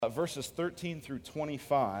Verses 13 through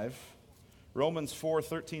 25. Romans 4,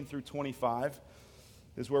 13 through 25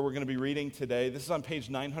 is where we're going to be reading today. This is on page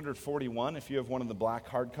 941 if you have one of the black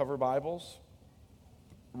hardcover Bibles.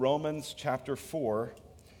 Romans chapter 4,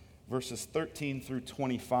 verses 13 through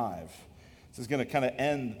 25. This is going to kind of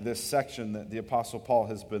end this section that the Apostle Paul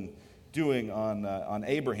has been doing on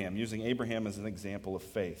Abraham, using Abraham as an example of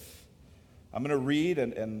faith. I'm going to read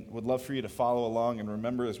and would love for you to follow along and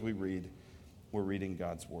remember as we read, we're reading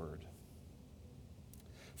God's word.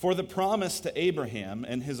 For the promise to Abraham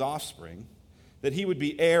and his offspring that he would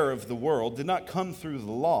be heir of the world did not come through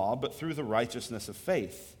the law, but through the righteousness of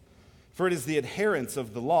faith. For it is the adherents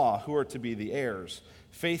of the law who are to be the heirs.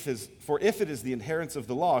 For if it is the adherents of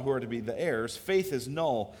the law who are to be the heirs, faith is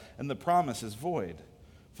null and the promise is void.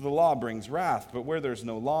 For the law brings wrath, but where there's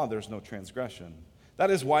no law, there's no transgression.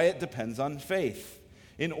 That is why it depends on faith,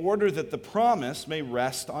 in order that the promise may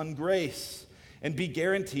rest on grace and be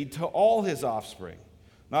guaranteed to all his offspring,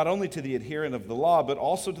 not only to the adherent of the law, but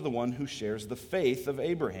also to the one who shares the faith of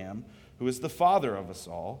Abraham, who is the father of us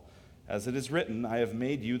all. As it is written, I have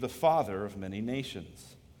made you the father of many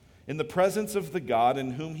nations, in the presence of the God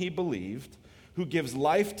in whom he believed, who gives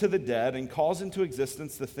life to the dead and calls into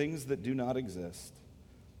existence the things that do not exist.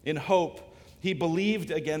 In hope, he believed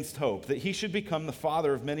against hope, that he should become the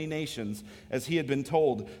father of many nations, as he had been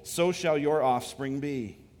told, so shall your offspring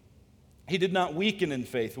be. He did not weaken in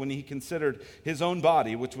faith when he considered his own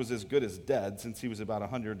body, which was as good as dead, since he was about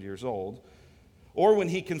 100 years old, or when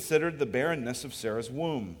he considered the barrenness of Sarah's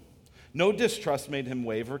womb. No distrust made him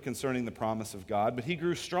waver concerning the promise of God, but he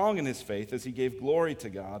grew strong in his faith as he gave glory to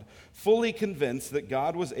God, fully convinced that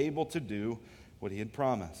God was able to do what he had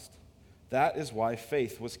promised. That is why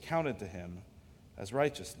faith was counted to him as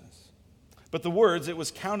righteousness. But the words, it was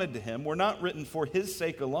counted to him, were not written for his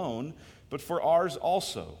sake alone, but for ours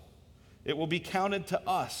also. It will be counted to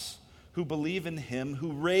us who believe in him,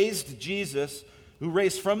 who raised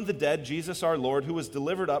from the dead Jesus our Lord, who was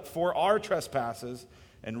delivered up for our trespasses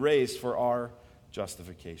and raised for our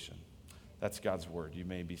justification. That's God's word. You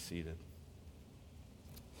may be seated.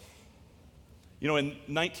 You know, in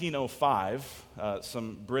 1905,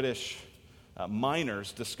 some British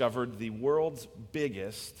miners discovered the world's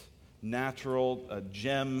biggest natural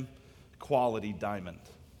gem quality diamond.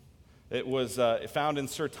 It was found in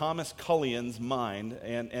Sir Thomas Cullion's mine,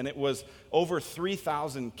 and it was over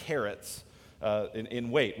 3,000 carats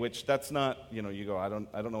in weight, which that's not, you go, I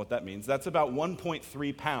don't know what that means. That's about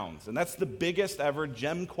 1.3 pounds, and that's the biggest ever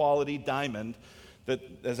gem quality diamond that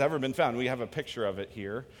has ever been found. We have a picture of it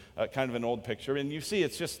here, kind of an old picture, and you see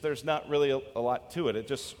it's just, there's not really a lot to it. It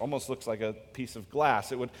just almost looks like a piece of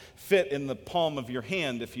glass. It would fit in the palm of your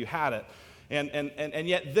hand if you had it. And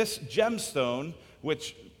yet this gemstone,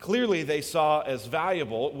 which clearly they saw as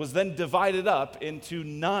valuable, was then divided up into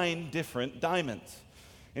 9 different diamonds,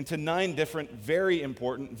 into 9 different very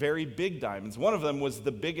important, very big diamonds. One of them was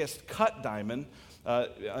the biggest cut diamond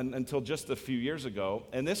until just a few years ago,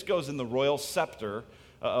 and this goes in the royal scepter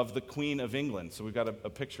of the Queen of England. So we've got a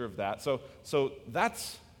picture of that. So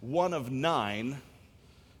that's one of 9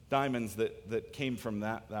 diamonds that came from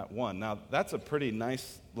that one. Now, that's a pretty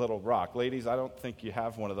nice little rock. Ladies, I don't think you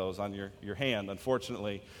have one of those on your hand,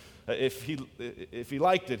 unfortunately. If he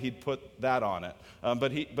liked it, he'd put that on it.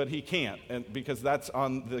 But he can't, because that's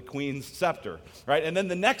on the Queen's scepter, right? And then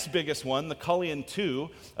the next biggest one, the Cullion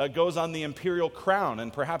II, goes on the imperial crown.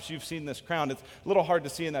 And perhaps you've seen this crown. It's a little hard to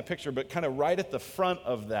see in that picture, but kind of right at the front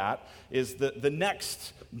of that is the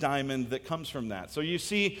next diamond that comes from that. So you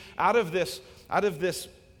see, out of this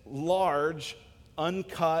large,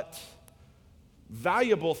 uncut,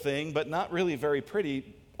 valuable thing, but not really very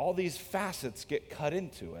pretty, all these facets get cut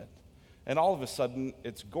into it. And all of a sudden,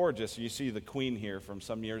 it's gorgeous. You see the Queen here from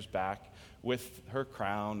some years back with her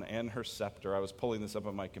crown and her scepter. I was pulling this up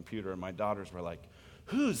on my computer, and my daughters were like,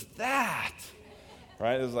 "Who's that?"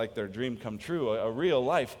 Right? It was like their dream come true, a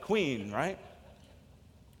real-life queen, right?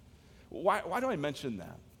 Why do I mention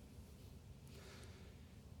that?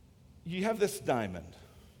 You have this diamond.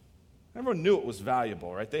 Everyone knew it was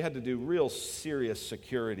valuable, right? They had to do real serious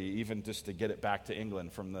security even just to get it back to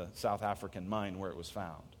England from the South African mine where it was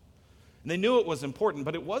found. And they knew it was important,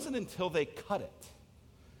 but it wasn't until they cut it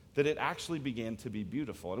that it actually began to be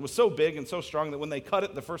beautiful. And it was so big and so strong that when they cut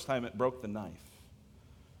it the first time, it broke the knife.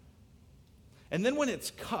 And then when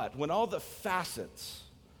it's cut, when all the facets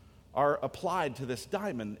are applied to this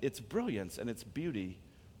diamond, its brilliance and its beauty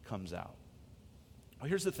comes out. Well,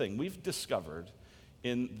 here's the thing. We've discovered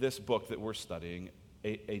in this book that we're studying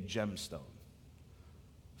a gemstone: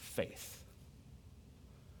 faith.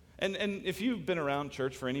 And if you've been around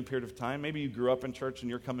church for any period of time, maybe you grew up in church and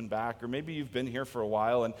you're coming back, or maybe you've been here for a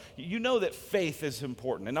while, and you know that faith is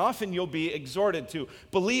important. And often you'll be exhorted to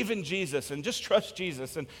believe in Jesus and just trust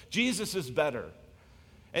Jesus, and Jesus is better.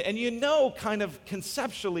 And you know kind of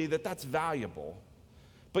conceptually that that's valuable,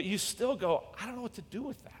 but you still go, I don't know what to do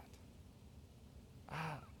with that.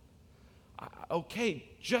 Okay,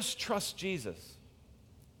 just trust Jesus.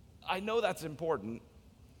 I know that's important,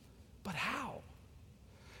 but how?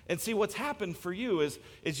 And see, what's happened for you is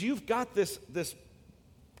you've got this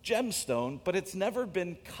gemstone, but it's never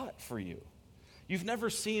been cut for you. You've never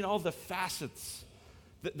seen all the facets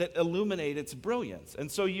that illuminate its brilliance.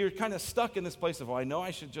 And so you're kind of stuck in this place of, I know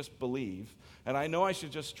I should just believe, and I know I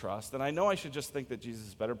should just trust, and I know I should just think that Jesus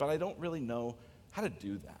is better, but I don't really know how to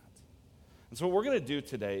do that. And so what we're going to do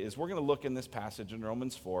today is we're going to look in this passage in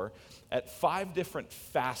Romans 4 at 5 different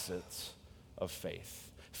facets of faith.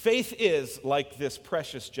 Faith is like this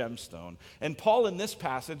precious gemstone. And Paul in this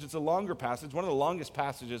passage, it's a longer passage, one of the longest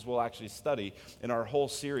passages we'll actually study in our whole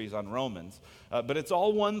series on Romans. But it's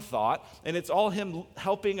all one thought, and it's all him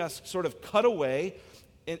helping us sort of cut away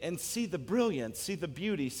and see the brilliance, see the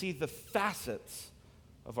beauty, see the facets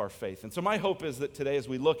of our faith. And so my hope is that today as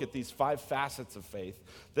we look at these 5 facets of faith,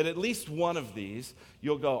 that at least one of these,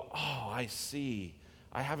 you'll go, I see.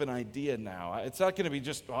 I have an idea now. It's not going to be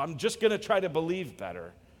just, I'm just going to try to believe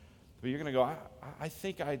better. But you're going to go, I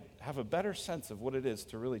think I have a better sense of what it is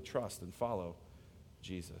to really trust and follow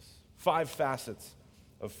Jesus. 5 facets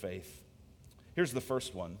of faith. Here's the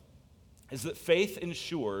first one, is that faith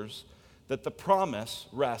ensures that the promise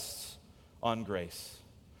rests on grace.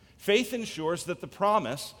 Faith ensures that the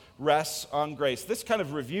promise rests on grace. This kind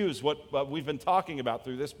of reviews what we've been talking about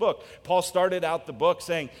through this book. Paul started out the book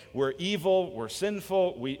saying, we're evil, we're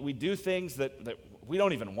sinful, we do things that we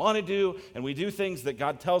don't even want to do, and we do things that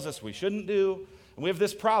God tells us we shouldn't do. And we have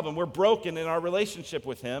this problem. We're broken in our relationship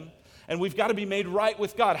with Him, and we've got to be made right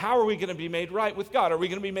with God. How are we going to be made right with God? Are we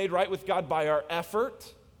going to be made right with God by our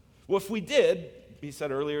effort? Well, if we did, he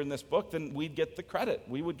said earlier in this book, then we'd get the credit.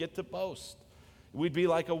 We would get to boast. We'd be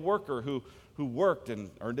like a worker who worked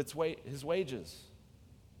and earned his wages.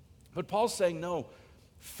 But Paul's saying, no,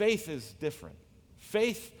 faith is different.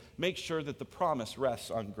 Faith makes sure that the promise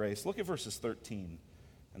rests on grace. Look at verses 13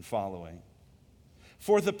 and following.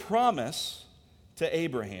 For the promise to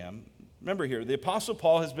Abraham, remember here, the Apostle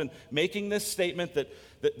Paul has been making this statement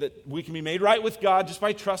that we can be made right with God just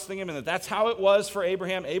by trusting Him, and that's how it was for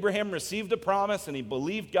Abraham. Abraham received a promise, and he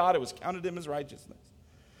believed God. It was counted him as righteousness.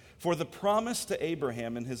 For the promise to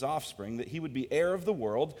Abraham and his offspring that he would be heir of the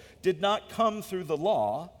world did not come through the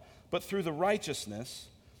law, but through the righteousness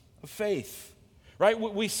of faith. Right?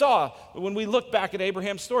 We saw when we look back at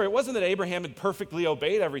Abraham's story, it wasn't that Abraham had perfectly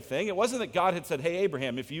obeyed everything. It wasn't that God had said, hey,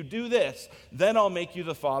 Abraham, if you do this, then I'll make you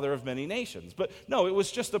the father of many nations. But no, it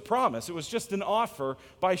was just a promise. It was just an offer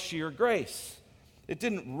by sheer grace. It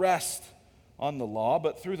didn't rest on the law,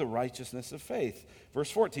 but through the righteousness of faith.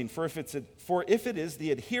 Verse 14, for if it is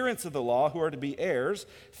the adherents of the law who are to be heirs,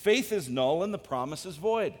 faith is null and the promise is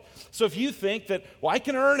void. So if you think that, I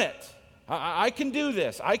can earn it, I can do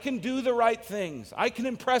this, I can do the right things, I can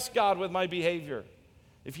impress God with my behavior.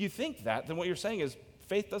 If you think that, then what you're saying is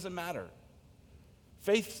faith doesn't matter.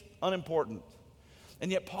 Faith's unimportant. And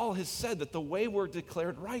yet Paul has said that the way we're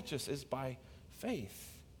declared righteous is by faith.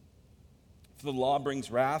 For the law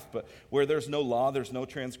brings wrath, but where there's no law, there's no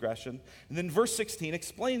transgression. And then verse 16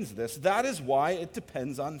 explains this. That is why it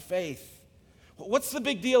depends on faith. What's the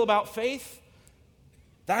big deal about faith?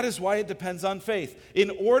 That is why it depends on faith.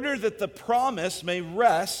 In order that the promise may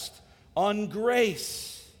rest on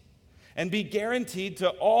grace and be guaranteed to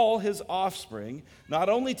all his offspring, not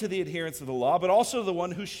only to the adherents of the law, but also the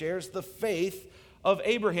one who shares the faith of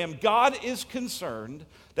Abraham. God is concerned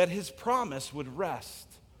that his promise would rest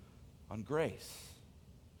on grace.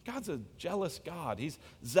 God's a jealous God. He's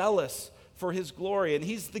zealous for his glory, and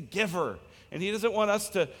he's the giver. And he doesn't want us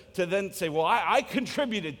to then say, I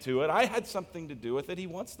contributed to it. I had something to do with it. He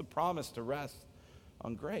wants the promise to rest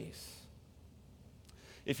on grace.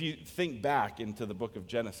 If you think back into the book of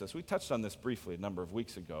Genesis, we touched on this briefly a number of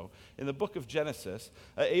weeks ago. In the book of Genesis,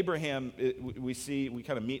 Abraham, we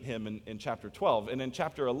kind of meet him in chapter 12. And in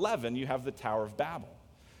chapter 11, you have the Tower of Babel.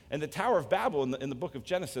 And the Tower of Babel in the book of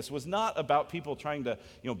Genesis was not about people trying to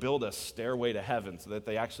build a stairway to heaven so that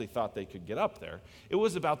they actually thought they could get up there. It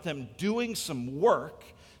was about them doing some work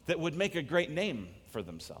that would make a great name for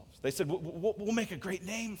themselves. They said, we'll make a great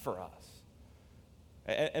name for us.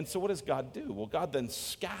 And so what does God do? Well, God then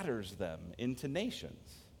scatters them into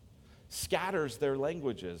nations. scatters their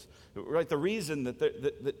languages. Right? The reason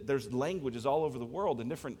that there's languages all over the world in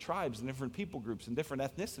different tribes and different people groups and different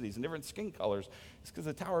ethnicities and different skin colors is because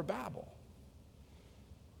of the Tower of Babel.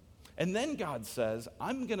 And then God says,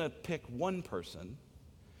 I'm going to pick one person,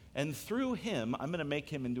 and through him, I'm going to make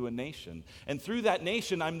him into a nation. And through that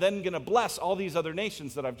nation, I'm then going to bless all these other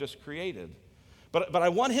nations that I've just created. But I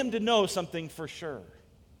want him to know something for sure,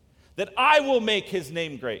 that I will make his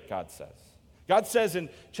name great, God says. God says in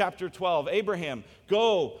chapter 12, Abraham,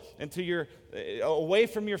 go away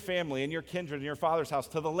from your family and your kindred and your father's house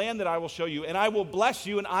to the land that I will show you, and I will bless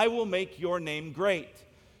you, and I will make your name great.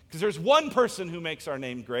 Because there's one person who makes our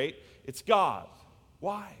name great. It's God.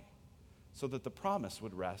 Why? So that the promise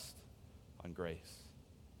would rest on grace.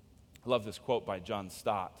 I love this quote by John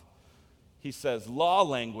Stott. He says, law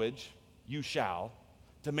language, you shall,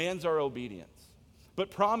 demands our obedience. But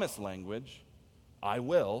promise language, I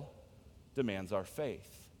will, demands our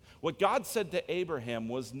faith. What God said to Abraham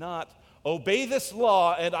was not, obey this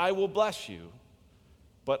law and I will bless you,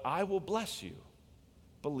 but I will bless you.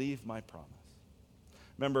 Believe my promise.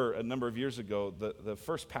 Remember a number of years ago, the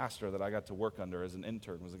first pastor that I got to work under as an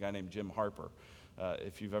intern was a guy named Jim Harper.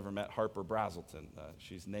 If you've ever met Harper Brazelton,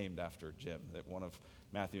 she's named after Jim, one of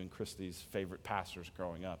Matthew and Christy's favorite pastors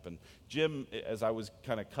growing up. And Jim, as I was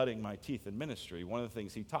kind of cutting my teeth in ministry, one of the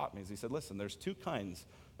things he taught me is he said, listen, there's two kinds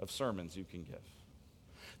of sermons you can give.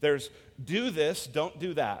 There's do this, don't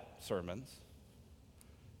do that sermons.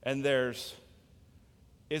 And there's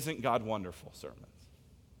isn't God wonderful sermons.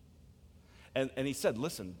 And he said,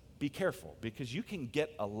 listen, be careful, because you can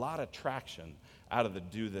get a lot of traction out of the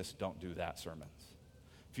do this, don't do that sermons.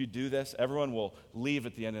 If you do this, everyone will leave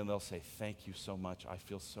at the end and they'll say, thank you so much. I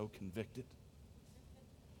feel so convicted.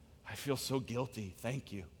 I feel so guilty.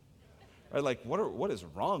 Thank you. Right? Like, what is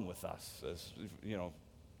wrong with us as,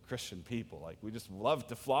 Christian people? Like, we just love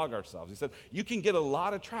to flog ourselves. He said, you can get a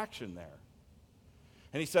lot of traction there.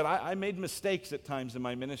 And he said, I made mistakes at times in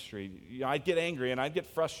my ministry. I'd get angry and I'd get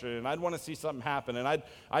frustrated and I'd want to see something happen. And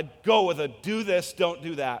I'd go with a do this, don't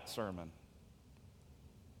do that sermon.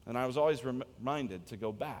 And I was always reminded to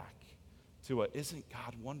go back to a isn't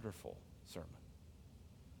God wonderful sermon.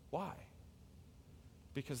 Why?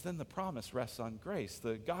 Because then the promise rests on grace.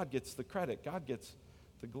 God gets the credit. God gets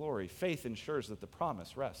the glory. Faith ensures that the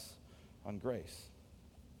promise rests on grace.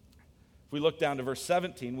 If we look down to verse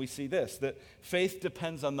 17, we see this, that faith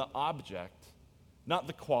depends on the object, not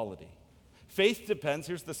the quality. Faith depends,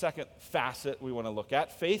 here's the second facet we want to look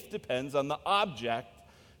at. Faith depends on the object,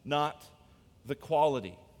 not the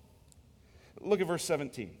quality. Look at verse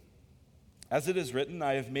 17. As it is written,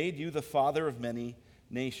 I have made you the father of many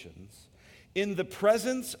nations, in the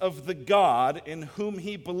presence of the God in whom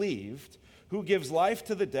he believed, who gives life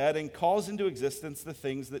to the dead and calls into existence the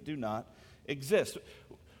things that do not exist.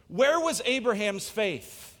 Where was Abraham's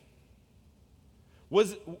faith?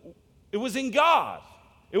 It was in God.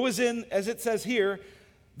 It was in, as it says here,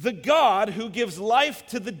 the God who gives life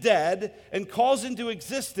to the dead and calls into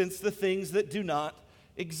existence the things that do not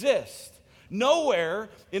exist. Nowhere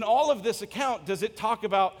in all of this account does it talk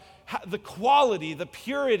about the quality, the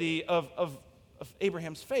purity of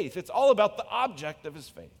Abraham's faith. It's all about the object of his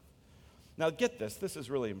faith. Now get this, this is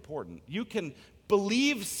really important. You can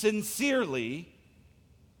believe sincerely,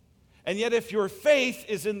 and yet if your faith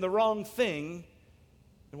is in the wrong thing,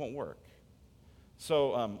 it won't work.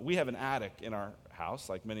 So we have an attic in our house,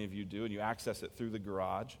 like many of you do, and you access it through the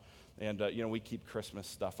garage. And, we keep Christmas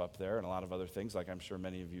stuff up there and a lot of other things, like I'm sure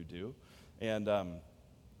many of you do.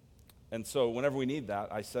 And so whenever we need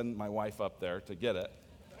that, I send my wife up there to get it.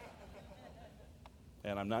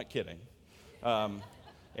 And I'm not kidding. I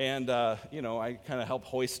kind of help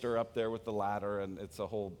hoist her up there with the ladder, and it's a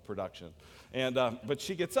whole production. But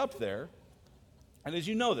she gets up there, and as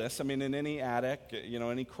you know this, I mean, in any attic,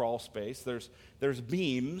 any crawl space, there's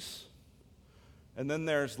beams, and then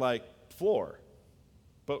there's, like, floor.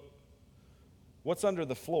 But what's under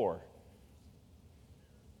the floor?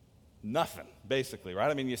 Nothing, basically, right?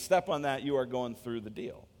 I mean, you step on that, you are going through the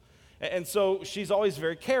deal. And so she's always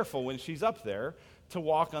very careful when she's up there to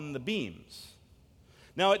walk on the beams.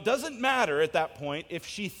 Now, it doesn't matter at that point if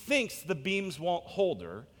she thinks the beams won't hold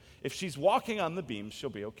her. If she's walking on the beams, she'll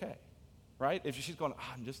be okay, right? If she's going,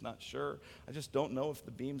 I'm just not sure. I just don't know if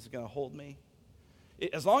the beams are going to hold me.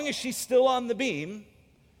 As long as she's still on the beam,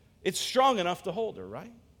 it's strong enough to hold her,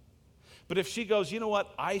 right? But if she goes, you know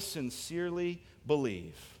what? I sincerely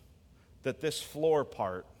believe that this floor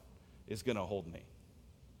part is going to hold me.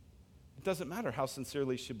 It doesn't matter how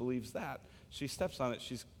sincerely she believes that. She steps on it,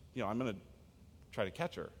 I'm going to try to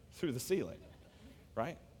catch her through the ceiling,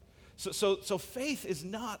 right? So faith is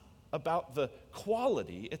not about the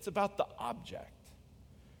quality, it's about the object.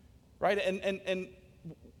 Right? And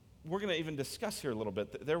we're going to even discuss here a little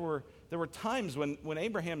bit. There were times when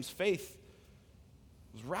Abraham's faith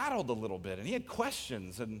was rattled a little bit, and he had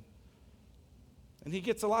questions, and he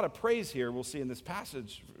gets a lot of praise here, we'll see in this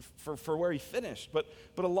passage, for where he finished. But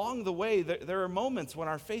along the way, there are moments when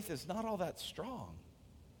our faith is not all that strong.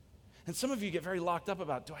 And some of you get very locked up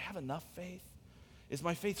about, do I have enough faith? Is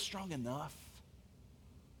my faith strong enough?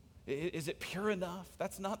 Is it pure enough?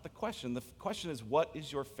 That's not the question. The question is, what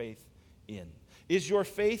is your faith in? Is your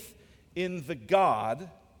faith in the God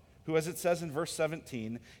who, as it says in verse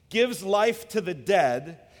 17, gives life to the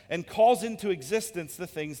dead and calls into existence the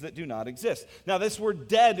things that do not exist? Now, this word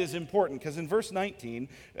dead is important because in verse 19,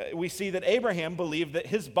 we see that Abraham believed that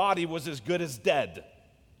his body was as good as dead.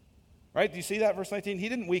 Right? Do you see that, verse 19? He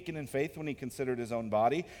didn't weaken in faith when he considered his own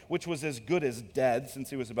body, which was as good as dead since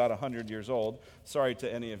he was about 100 years old. Sorry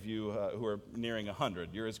to any of you who are nearing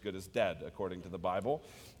 100. You're as good as dead, according to the Bible.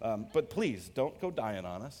 But please, don't go dying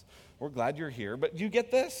on us. We're glad you're here. But you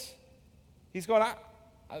get this? He's going,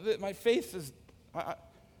 my faith is, I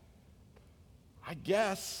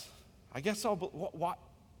guess I'll,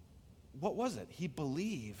 what was it? He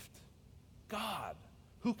believed God,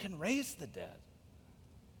 who can raise the dead.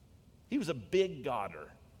 He was a big Godder.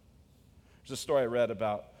 There's a story I read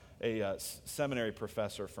about a seminary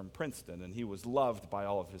professor from Princeton, and he was loved by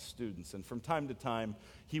all of his students. And from time to time,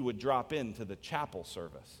 he would drop into the chapel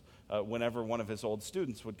service whenever one of his old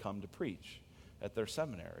students would come to preach at their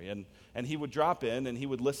seminary. And he would drop in, and he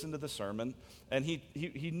would listen to the sermon, and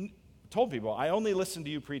he told people, I only listened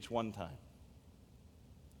to you preach one time.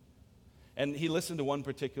 And he listened to one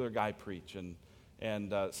particular guy preach, and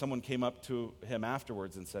someone came up to him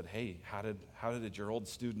afterwards and said, hey, how did your old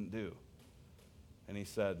student do? And he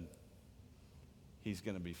said, he's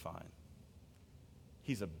going to be fine.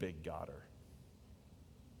 He's a big Godder.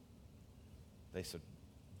 They said,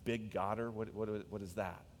 big Godder? What is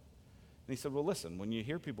that? And he said, well, listen, when you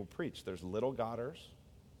hear people preach, there's little Godders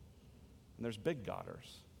and there's big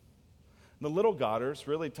Godders. And the little Godders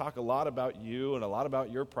really talk a lot about you and a lot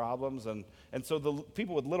about your problems, and so the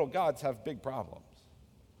people with little gods have big problems.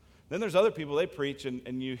 Then there's other people, they preach,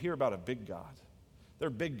 and you hear about a big God. They're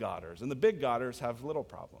big Godders, and the big Godders have little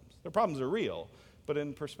problems. Their problems are real, but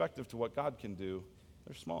in perspective to what God can do,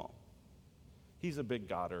 they're small. He's a big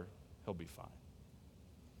Godder, he'll be fine.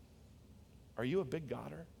 Are you a big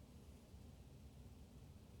Godder?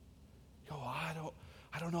 You go,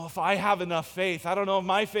 I don't know if I have enough faith. I don't know if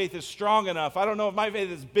my faith is strong enough. I don't know if my faith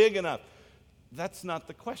is big enough. That's not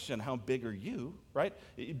the question. How big are you, right?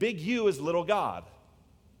 Big you is little God.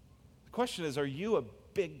 The question is, are you a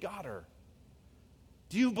big Godder?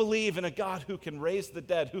 Do you believe in a God who can raise the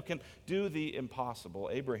dead, who can do the impossible?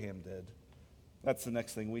 Abraham did. That's the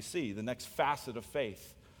next thing we see. The next facet of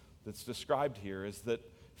faith that's described here is that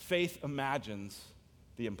faith imagines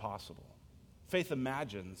the impossible. Faith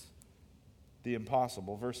imagines the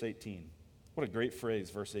impossible. Verse 18. What a great phrase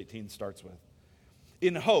verse 18 starts with.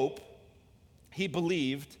 In hope, he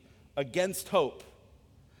believed against hope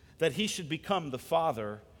that he should become the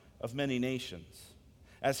father of many nations.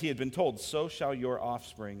 As he had been told, so shall your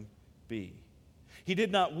offspring be. He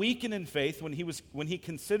did not weaken in faith when he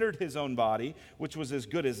considered his own body, which was as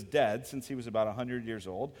good as dead since he was about 100 years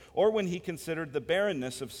old, or when he considered the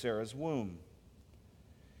barrenness of Sarah's womb.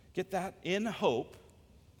 Get that? In hope,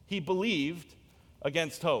 he believed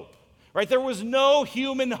against hope. Right? There was no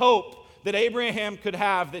human hope that Abraham could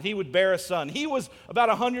have that he would bear a son. He was about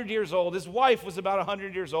 100 years old. His wife was about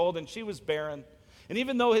 100 years old, and she was barren. And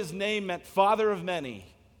even though his name meant father of many,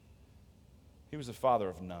 he was a father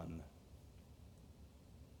of none.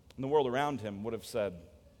 And the world around him would have said,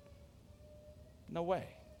 no way.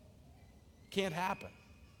 Can't happen.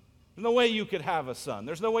 There's no way you could have a son.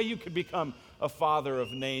 There's no way you could become a father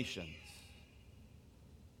of nations.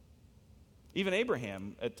 Even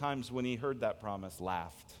Abraham, at times when he heard that promise,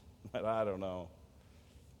 laughed. I don't know.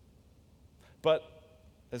 But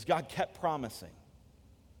as God kept promising,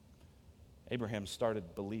 Abraham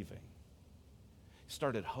started believing. He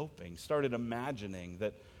started hoping, started imagining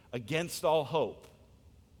that against all hope,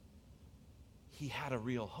 he had a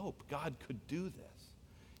real hope. God could do this.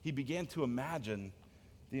 He began to imagine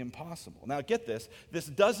the impossible. Now get this. This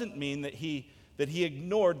doesn't mean that he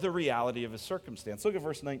ignored the reality of his circumstance. Look at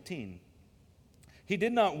verse 19. He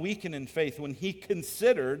did not weaken in faith when he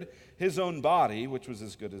considered his own body, which was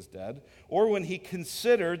as good as dead, or when he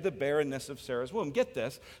considered the barrenness of Sarah's womb. Get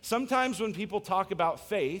this. Sometimes when people talk about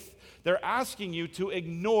faith, they're asking you to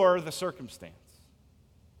ignore the circumstance.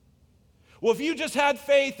 Well, if you just had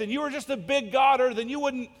faith and you were just a big Godder, then you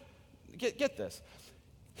wouldn't. Get this.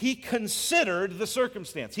 He considered the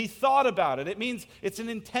circumstance. He thought about it. It means it's an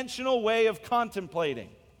intentional way of contemplating,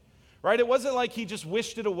 right? It wasn't like he just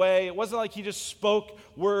wished it away. It wasn't like he just spoke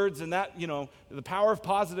words and that, the power of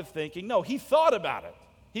positive thinking. No, he thought about it.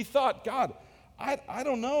 He thought, God, I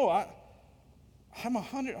don't know. I'm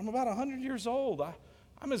about 100 years old.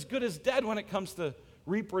 I'm as good as dead when it comes to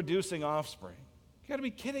reproducing offspring. You got to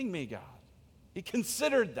be kidding me, God. He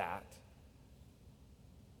considered that.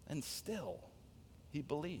 And still, he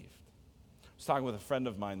believed. I was talking with a friend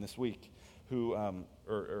of mine this week who,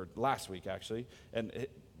 or last week actually, and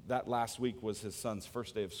that last week was his son's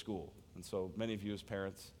first day of school. And so many of you as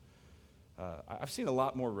parents, I've seen a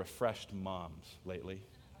lot more refreshed moms lately.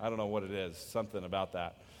 I don't know what it is, something about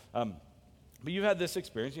that. But you've had this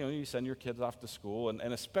experience, you send your kids off to school,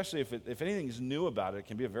 and especially if anything's new about it, it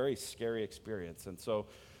can be a very scary experience. And so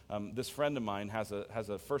this friend of mine has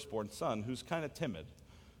a firstborn son who's kind of timid,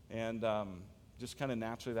 and just kind of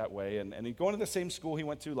naturally that way. And he's going to the same school he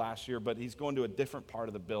went to last year, but he's going to a different part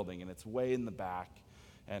of the building, and it's way in the back.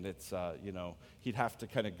 And it's, he'd have to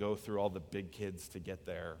kind of go through all the big kids to get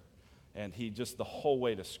there. And he just the whole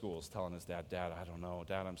way to school is telling his dad, Dad, I don't know.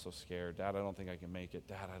 Dad, I'm so scared. Dad, I don't think I can make it.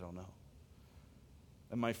 Dad, I don't know.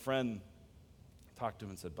 And my friend talked to him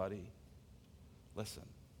and said, buddy, listen,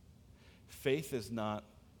 faith is not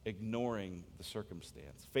ignoring the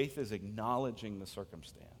circumstance. Faith is acknowledging the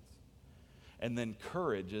circumstance. And then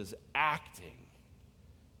courage is acting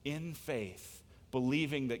in faith,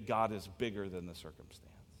 believing that God is bigger than the circumstance.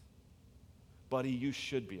 Buddy, you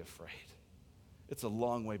should be afraid. It's a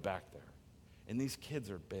long way back there. And these kids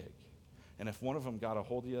are big. And if one of them got a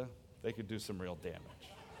hold of you, they could do some real damage.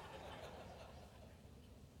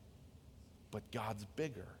 But God's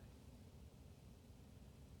bigger.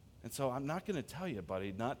 And so I'm not going to tell you,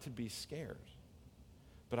 buddy, not to be scared.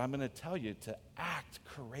 But I'm going to tell you to act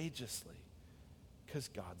courageously because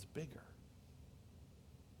God's bigger.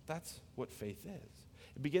 That's what faith is.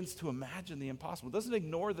 It begins to imagine the impossible. It doesn't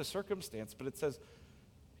ignore the circumstance, but it says,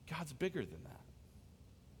 God's bigger than that.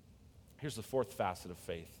 Here's the fourth facet of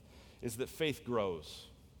faith, is that faith grows.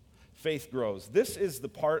 Faith grows. This is the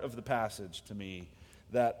part of the passage to me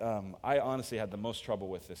that I honestly had the most trouble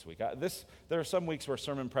with this week. There are some weeks where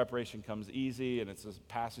sermon preparation comes easy, and it's a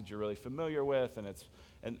passage you're really familiar with,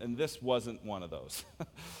 and this wasn't one of those.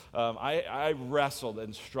 I wrestled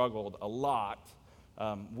and struggled a lot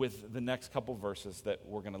with the next couple verses that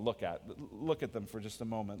we're going to look at. Look at them for just a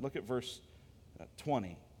moment. Look at verse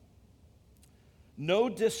 20. No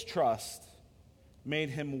distrust made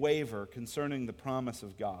him waver concerning the promise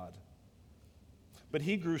of God, but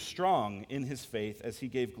he grew strong in his faith as he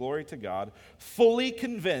gave glory to God, fully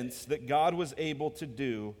convinced that God was able to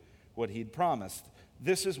do what he'd promised.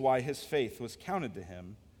 This is why his faith was counted to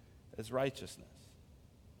him as righteousness.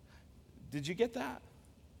 Did you get that?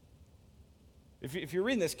 If you're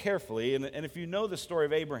reading this carefully, and if you know the story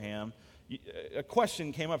of Abraham, a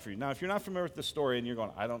question came up for you. Now, if you're not familiar with the story and you're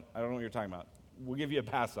going, I don't know what you're talking about, we'll give you a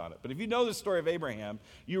pass on it. But if you know the story of Abraham,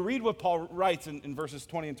 you read what Paul writes in verses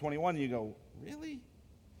 20 and 21, and you go, really?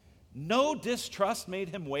 No distrust made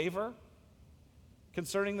him waver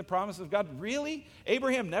concerning the promise of God? Really?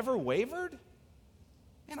 Abraham never wavered?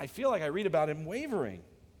 Man, I feel like I read about him wavering.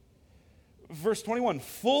 Verse 21,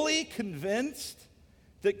 fully convinced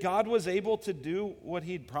that God was able to do what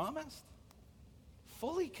he'd promised?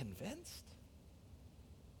 Fully convinced?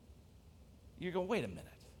 You go, wait a minute.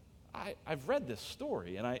 I've read this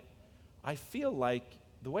story, and I feel like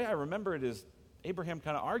the way I remember it is Abraham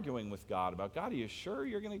kind of arguing with God about, God, are you sure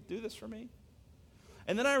you're going to do this for me?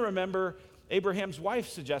 And then I remember Abraham's wife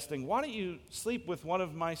suggesting, why don't you sleep with one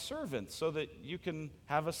of my servants so that you can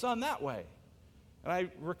have a son that way? And I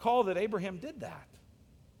recall that Abraham did that.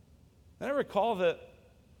 And I recall that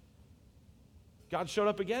God showed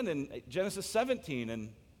up again in Genesis 17 and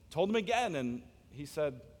told him again, and he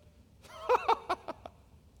said,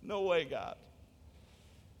 no way, God.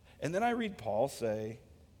 And then I read Paul say,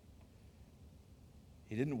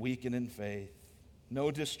 he didn't weaken in faith.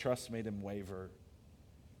 No distrust made him waver.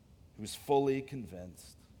 He was fully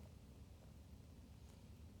convinced.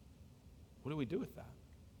 What do we do with that?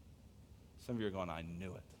 Some of you are going, I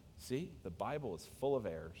knew it. See, the Bible is full of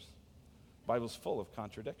errors. The Bible's full of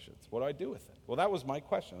contradictions. What do I do with it? Well, that was my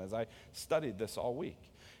question as I studied this all week.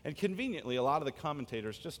 And conveniently, a lot of the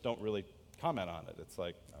commentators just don't really comment on it. It's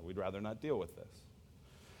like, we'd rather not deal with this.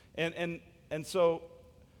 And so,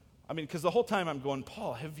 I mean, because the whole time I'm going,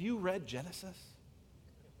 Paul, have you read Genesis?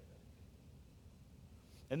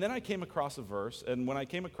 And then I came across a verse, and when I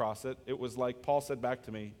came across it, it was like Paul said back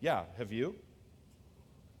to me, yeah, have you?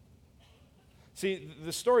 See,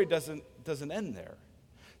 the story doesn't end there.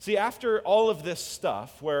 See, after all of this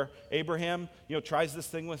stuff where Abraham, tries this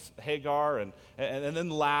thing with Hagar and then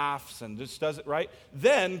laughs and just does it right,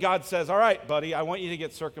 then God says, all right, buddy, I want you to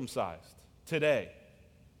get circumcised today.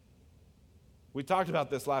 We talked about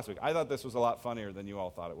this last week. I thought this was a lot funnier than you all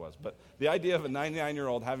thought it was. But the idea of a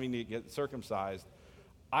 99-year-old having to get circumcised,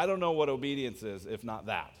 I don't know what obedience is if not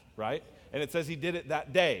that, right? And it says he did it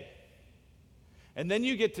that day. And then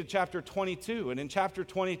you get to chapter 22, and in chapter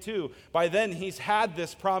 22, by then he's had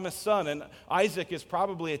this promised son, and Isaac is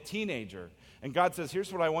probably a teenager. And God says,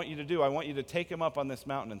 here's what I want you to do. I want you to take him up on this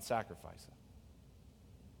mountain and sacrifice him.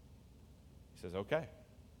 He says, okay.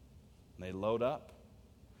 And they load up,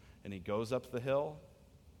 and he goes up the hill,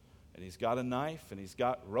 and he's got a knife, and he's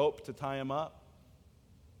got rope to tie him up.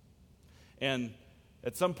 And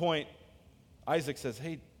at some point, Isaac says,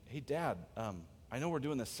 hey, Dad, I know we're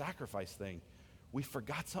doing this sacrifice thing. We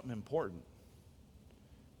forgot something important.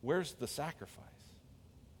 Where's the sacrifice?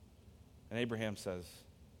 And Abraham says,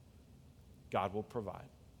 God will provide.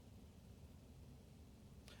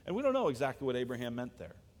 And we don't know exactly what Abraham meant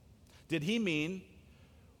there. Did he mean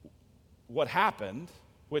what happened,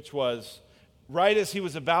 which was right as he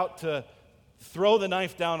was about to throw the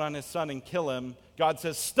knife down on his son and kill him, God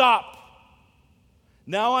says, stop.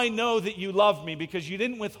 Now I know that you love me because you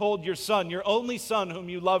didn't withhold your son, your only son whom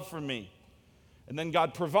you love from me. And then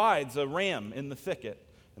God provides a ram in the thicket,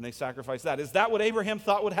 and they sacrifice that. Is that what Abraham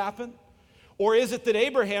thought would happen? Or is it that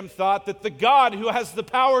Abraham thought that the God who has the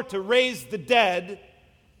power to raise the dead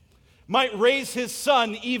might raise his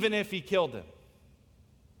son even if he killed him?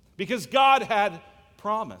 Because God had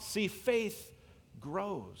promised. See, faith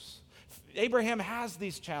grows. Abraham has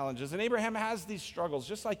these challenges, and Abraham has these struggles,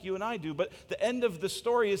 just like you and I do, but the end of the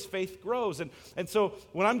story is faith grows. And so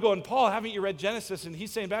when I'm going, Paul, haven't you read Genesis? And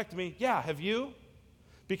he's saying back to me, yeah, have you?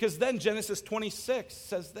 Because then Genesis 26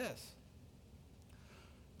 says this.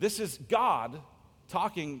 This is God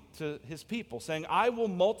talking to his people, saying, I will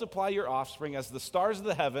multiply your offspring as the stars of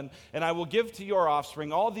the heaven, and I will give to your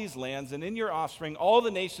offspring all these lands, and in your offspring all the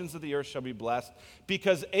nations of the earth shall be blessed,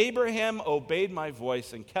 because Abraham obeyed my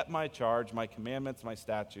voice and kept my charge, my commandments, my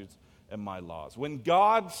statutes, and my laws. When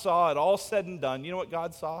God saw it all said and done, you know what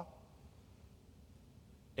God saw?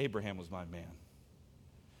 Abraham was my man.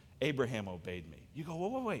 Abraham obeyed me. You go,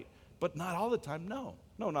 wait, but not all the time. No,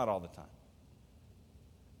 not all the time.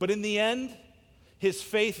 But in the end, his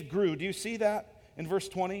faith grew. Do you see that in verse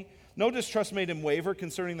 20? No distrust made him waver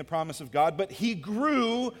concerning the promise of God, but he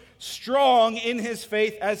grew strong in his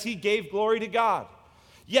faith as he gave glory to God.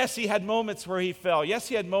 Yes, he had moments where he fell. Yes,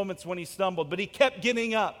 he had moments when he stumbled, but he kept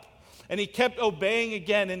getting up, and he kept obeying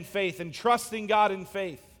again in faith and trusting God in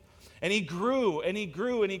faith. And he grew, and he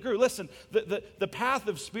grew, and he grew. Listen, the path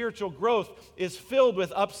of spiritual growth is filled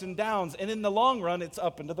with ups and downs, and in the long run, it's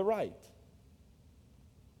up and to the right.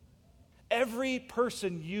 Every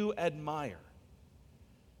person you admire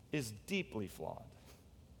is deeply flawed.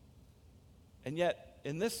 And yet,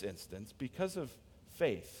 in this instance, because of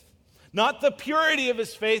faith, not the purity of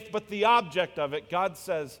his faith, but the object of it, God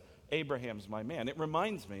says, Abraham's my man. It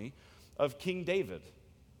reminds me of King David,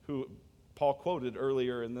 who Paul quoted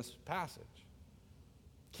earlier in this passage.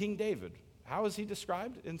 King David, how is he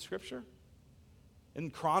described in Scripture? In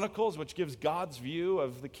Chronicles, which gives God's view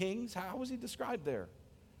of the kings, how was he described there?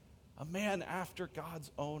 A man after God's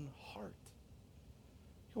own heart.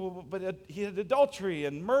 Well, but he had adultery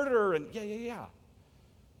and murder and yeah.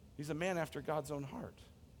 He's a man after God's own heart.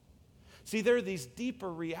 See, there are these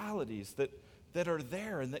deeper realities that are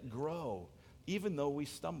there and that grow, even though we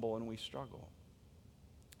stumble and we struggle.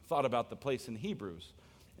 Thought about the place in Hebrews.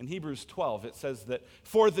 In Hebrews 12, it says that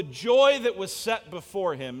for the joy that was set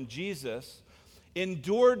before him, Jesus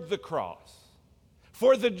endured the cross.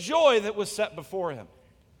 For the joy that was set before him.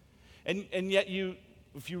 And yet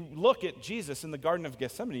if you look at Jesus in the Garden of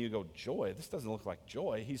Gethsemane, you go, joy? This doesn't look like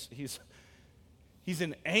joy. He's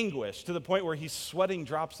in anguish to the point where he's sweating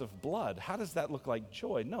drops of blood. How does that look like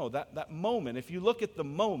joy? No, that moment, if you look at the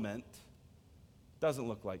moment, doesn't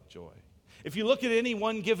look like joy. If you look at any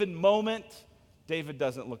one given moment, David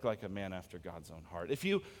doesn't look like a man after God's own heart. If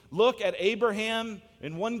you look at Abraham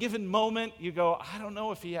in one given moment, you go, I don't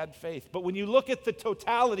know if he had faith. But when you look at the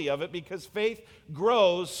totality of it, because faith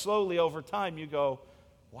grows slowly over time, you go,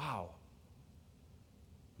 wow,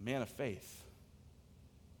 man of faith.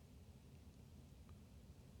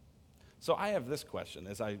 So I have this question.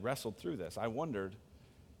 As I wrestled through this, I wondered,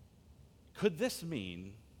 could this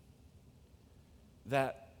mean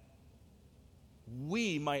that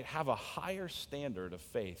we might have a higher standard of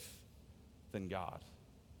faith than God?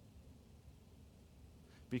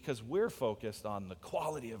 Because we're focused on the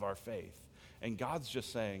quality of our faith. And God's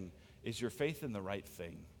just saying, is your faith in the right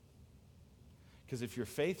thing? Because if your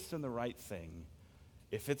faith's in the right thing,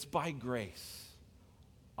 if it's by grace,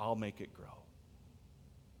 I'll make it grow.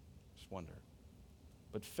 Just wonder.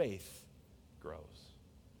 But faith grows.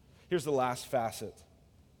 Here's the last facet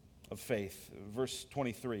of faith, verse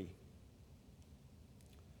 23.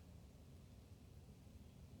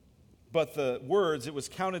 But the words, it was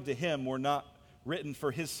counted to him, were not written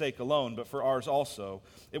for his sake alone, but for ours also.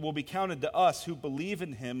 It will be counted to us who believe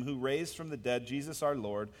in him who raised from the dead Jesus our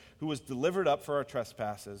Lord, who was delivered up for our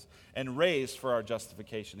trespasses and raised for our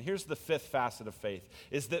justification. Here's the fifth facet of faith,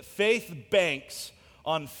 is that faith banks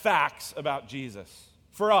on facts about Jesus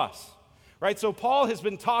for us. Right? So Paul has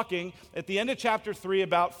been talking at the end of chapter 3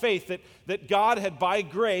 about faith, that God had by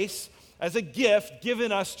grace as a gift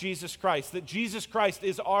given us Jesus Christ, that Jesus Christ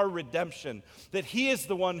is our redemption, that he is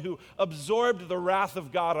the one who absorbed the wrath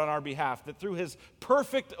of God on our behalf, that through his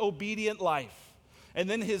perfect obedient life, and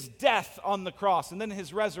then his death on the cross, and then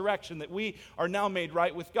his resurrection, that we are now made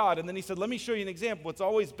right with God. And then he said, let me show you an example. It's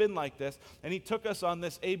always been like this. And he took us on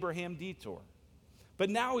this Abraham detour. But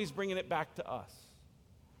now he's bringing it back to us.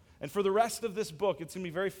 And for the rest of this book, it's going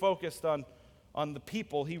to be very focused on the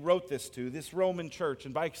people he wrote this to, this Roman church,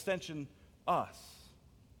 and by extension, us.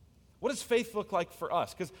 What does faith look like for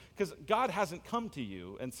us? Because God hasn't come to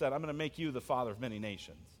you and said, I'm going to make you the father of many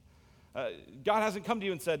nations. God hasn't come to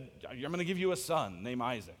you and said, I'm going to give you a son named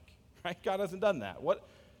Isaac. Right? God hasn't done that.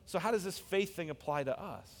 So how does this faith thing apply to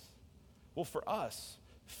us? Well, for us,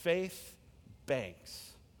 faith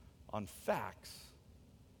banks on facts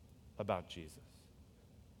about Jesus.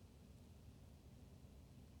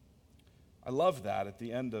 I love that at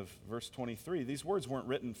the end of verse 23. These words weren't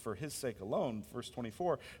written for his sake alone, verse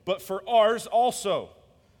 24, but for ours also.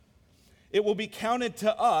 It will be counted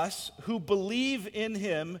to us who believe in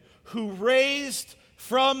him who raised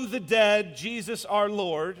from the dead Jesus our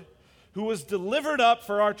Lord, who was delivered up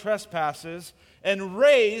for our trespasses and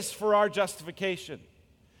raised for our justification.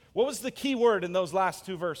 What was the key word in those last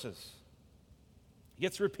two verses? It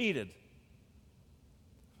gets repeated.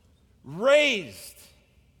 Raised.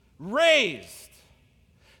 Raised.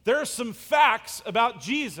 There are some facts about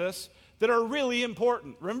Jesus that are really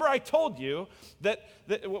important. Remember, I told you that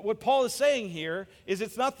what Paul is saying here is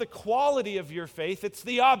it's not the quality of your faith, it's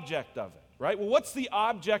the object of it, right? Well, what's the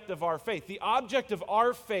object of our faith? The object of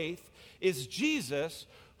our faith is Jesus,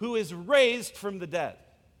 who is raised from the dead.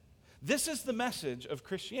 This is the message of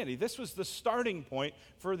Christianity. This was the starting point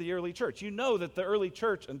for the early church. You know that the early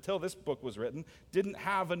church, until this book was written, didn't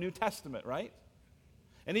have a New Testament, right?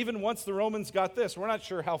 And even once the Romans got this, we're not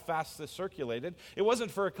sure how fast this circulated. It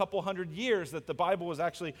wasn't for a couple hundred years that the Bible was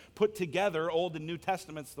actually put together, Old and New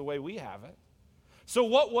Testaments, the way we have it. So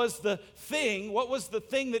what was the thing? What was the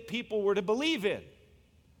thing that people were to believe in?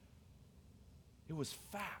 It was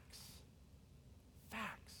facts.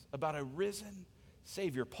 Facts about a risen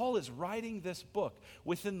Savior. Paul is writing this book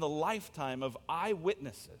within the lifetime of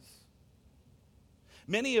eyewitnesses.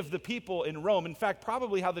 Many of the people in Rome, in fact,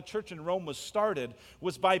 probably how the church in Rome was started,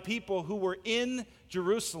 was by people who were in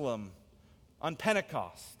Jerusalem on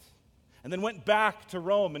Pentecost and then went back to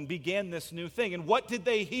Rome and began this new thing. And what did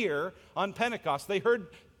they hear on Pentecost? They heard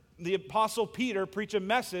the Apostle Peter preach a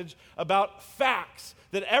message about facts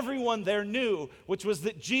that everyone there knew, which was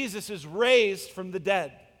that Jesus is raised from the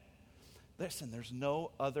dead. Listen, there's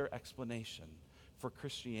no other explanation for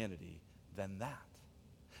Christianity than that.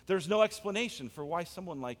 There's no explanation for why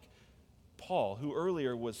someone like Paul, who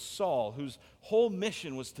earlier was Saul, whose whole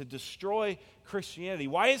mission was to destroy Christianity,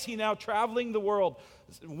 why is he now traveling the world,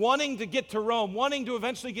 wanting to get to Rome, wanting to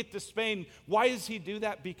eventually get to Spain? Why does he do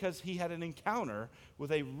that? Because he had an encounter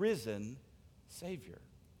with a risen Savior.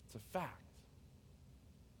 It's a fact.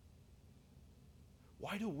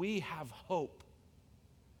 Why do we have hope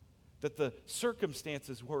that the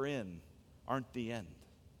circumstances we're in aren't the end?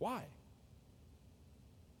 Why?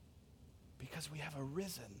 Because we have a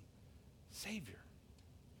risen Savior.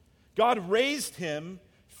 God raised him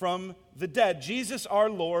from the dead. Jesus, our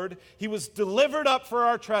Lord, he was delivered up for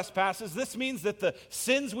our trespasses. This means that the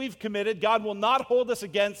sins we've committed, God will not hold us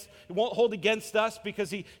against, it won't hold against us because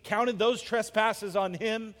he counted those trespasses on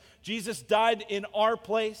him. Jesus died in our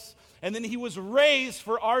place, and then he was raised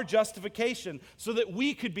for our justification so that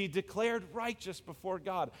we could be declared righteous before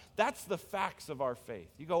God. That's the facts of our faith.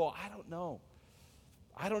 You go, well, I don't know.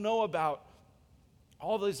 I don't know about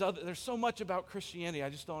all these other, there's so much about Christianity I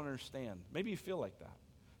just don't understand. Maybe you feel like that.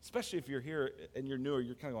 Especially if you're here and you're newer,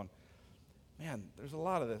 you're kind of going, man, there's a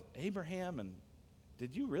lot of this. Abraham, and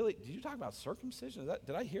did you talk about circumcision?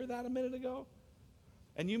 Did I hear that a minute ago?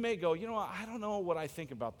 And you may go, you know what, I don't know what I think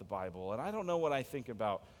about the Bible, and I don't know what I think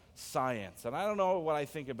about science, and I don't know what I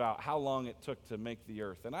think about how long it took to make the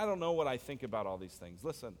earth, and I don't know what I think about all these things.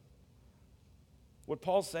 Listen, what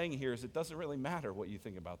Paul's saying here is it doesn't really matter what you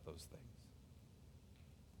think about those things.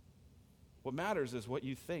 What matters is what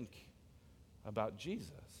you think about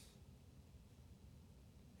Jesus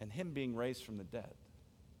and him being raised from the dead.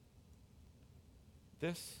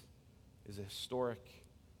 This is a historic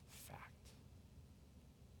fact.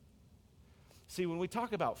 See, when we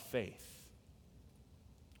talk about faith,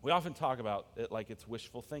 we often talk about it like it's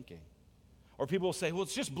wishful thinking. Or people will say, well,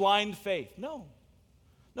 it's just blind faith. No,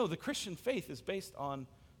 the Christian faith is based on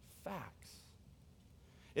facts.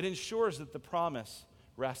 It ensures that the promise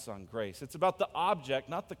rests on grace. It's about the object,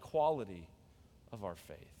 not the quality of our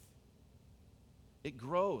faith. It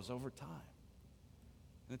grows over time,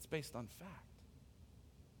 and it's based on fact.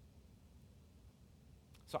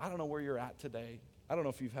 So I don't know where you're at today. I don't know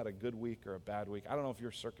if you've had a good week or a bad week. I don't know if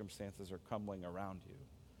your circumstances are crumbling around you.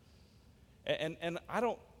 And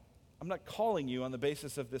I'm not calling you on the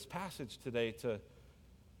basis of this passage today to,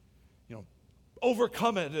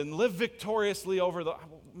 overcome it and live victoriously over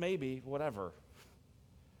maybe, whatever.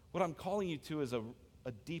 What I'm calling you to is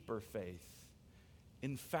a deeper faith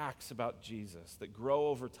in facts about Jesus that grow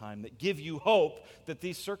over time, that give you hope that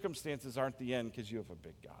these circumstances aren't the end because you have a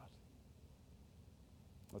big God.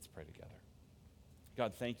 Let's pray together.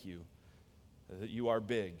 God, thank you that you are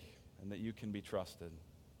big and that you can be trusted.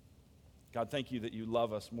 God, thank you that you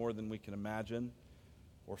love us more than we can imagine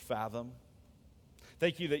or fathom.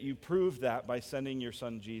 Thank you that you proved that by sending your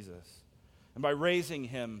son Jesus and by raising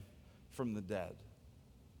him from the dead.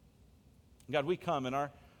 God, we come and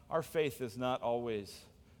our faith is not always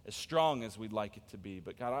as strong as we'd like it to be,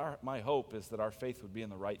 but God, my hope is that our faith would be in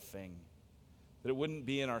the right thing, that it wouldn't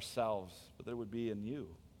be in ourselves, but that it would be in you.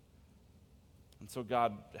 And so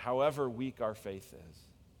God, however weak our faith is,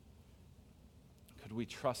 could we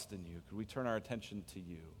trust in you? Could we turn our attention to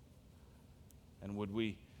you? And would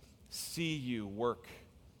we see you work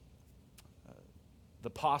the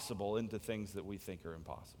possible into things that we think are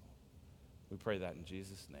impossible? We pray that in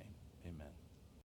Jesus' name. Amen.